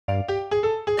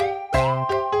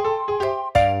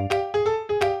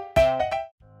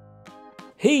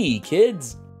Hey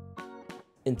kids!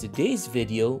 In today's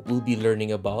video, we'll be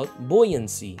learning about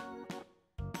buoyancy.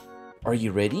 Are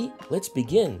you ready? Let's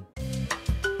begin.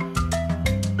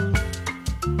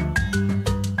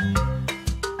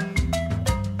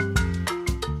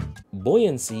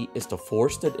 Buoyancy is the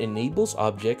force that enables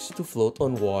objects to float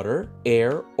on water,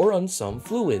 air, or on some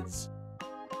fluids.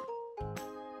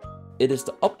 It is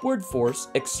the upward force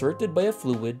exerted by a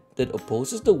fluid that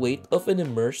opposes the weight of an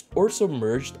immersed or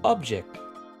submerged object.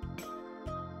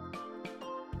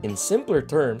 In simpler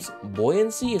terms,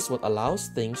 buoyancy is what allows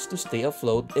things to stay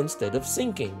afloat instead of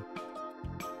sinking.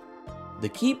 The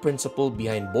key principle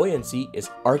behind buoyancy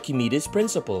is Archimedes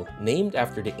Principle, named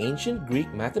after the ancient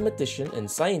Greek mathematician and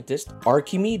scientist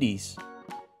Archimedes.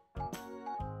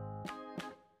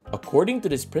 According to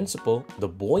this principle, the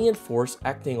buoyant force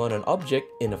acting on an object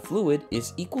in a fluid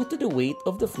is equal to the weight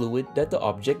of the fluid that the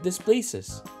object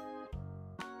displaces.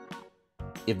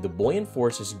 If the buoyant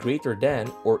force is greater than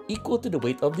or equal to the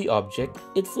weight of the object,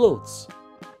 it floats.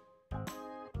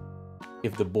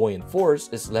 If the buoyant force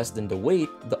is less than the weight,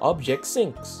 the object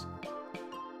sinks.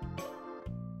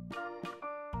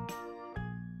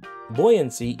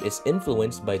 Buoyancy is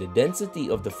influenced by the density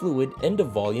of the fluid and the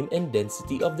volume and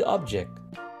density of the object.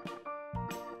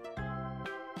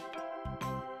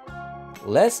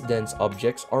 Less dense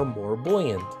objects are more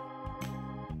buoyant.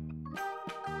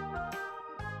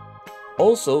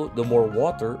 Also, the more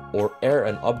water or air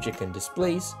an object can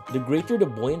displace, the greater the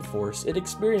buoyant force it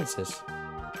experiences.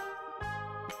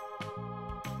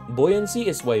 Buoyancy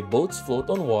is why boats float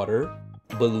on water,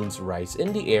 balloons rise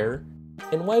in the air,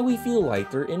 and why we feel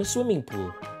lighter in a swimming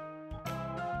pool.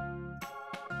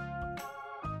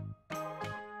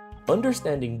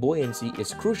 Understanding buoyancy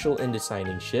is crucial in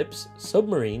designing ships,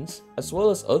 submarines, as well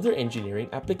as other engineering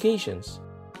applications.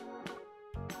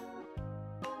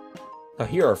 Now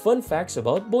here are fun facts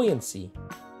about buoyancy.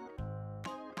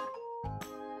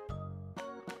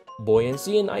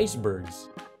 Buoyancy in icebergs.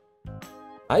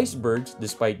 Icebergs,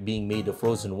 despite being made of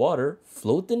frozen water,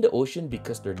 float in the ocean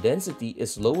because their density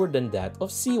is lower than that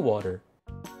of seawater.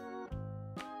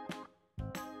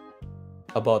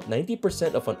 About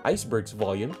 90% of an iceberg's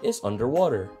volume is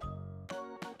underwater.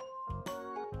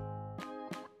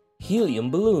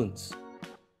 Helium balloons.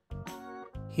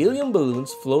 Helium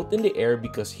balloons float in the air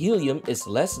because helium is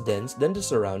less dense than the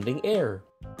surrounding air.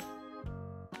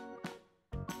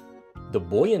 The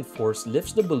buoyant force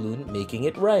lifts the balloon, making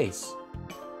it rise.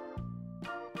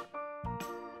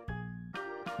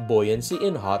 Buoyancy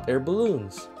in hot air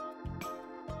balloons.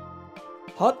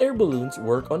 Hot air balloons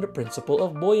work on the principle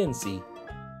of buoyancy.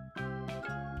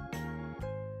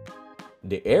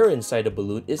 The air inside the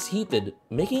balloon is heated,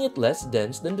 making it less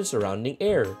dense than the surrounding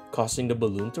air, causing the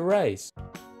balloon to rise.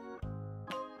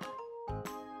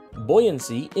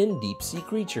 Buoyancy in deep-sea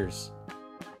creatures.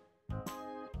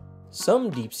 Some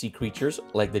deep-sea creatures,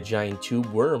 like the giant tube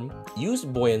worm, use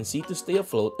buoyancy to stay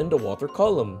afloat in the water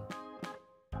column.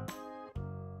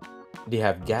 They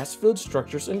have gas-filled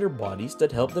structures in their bodies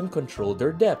that help them control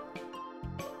their depth.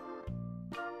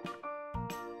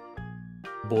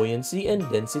 Buoyancy and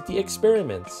density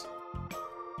experiments.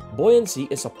 Buoyancy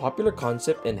is a popular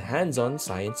concept in hands-on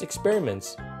science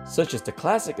experiments, such as the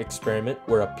classic experiment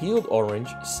where a peeled orange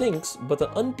sinks but an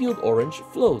unpeeled orange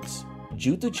floats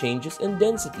due to changes in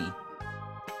density.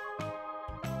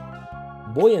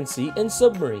 Buoyancy in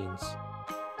submarines.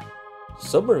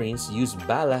 Submarines use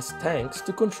ballast tanks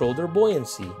to control their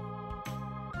buoyancy.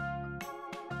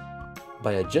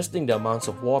 By adjusting the amounts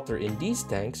of water in these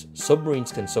tanks,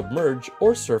 submarines can submerge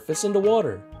or surface in the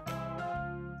water.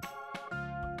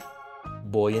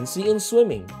 Buoyancy in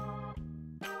swimming.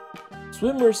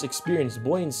 Swimmers experience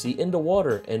buoyancy in the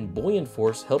water, and buoyant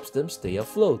force helps them stay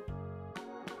afloat.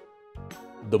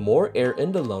 The more air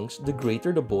in the lungs, the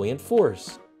greater the buoyant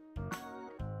force.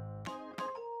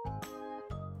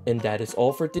 And that is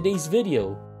all for today's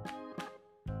video.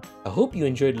 I hope you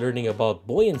enjoyed learning about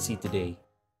buoyancy today.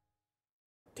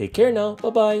 Take care now,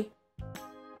 bye-bye!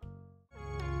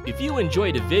 If you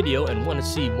enjoyed the video and want to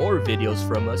see more videos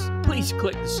from us, please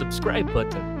click the subscribe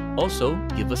button. Also,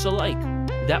 give us a like.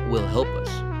 That will help us.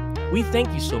 We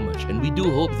thank you so much, and we do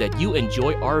hope that you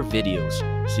enjoy our videos.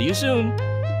 See you soon!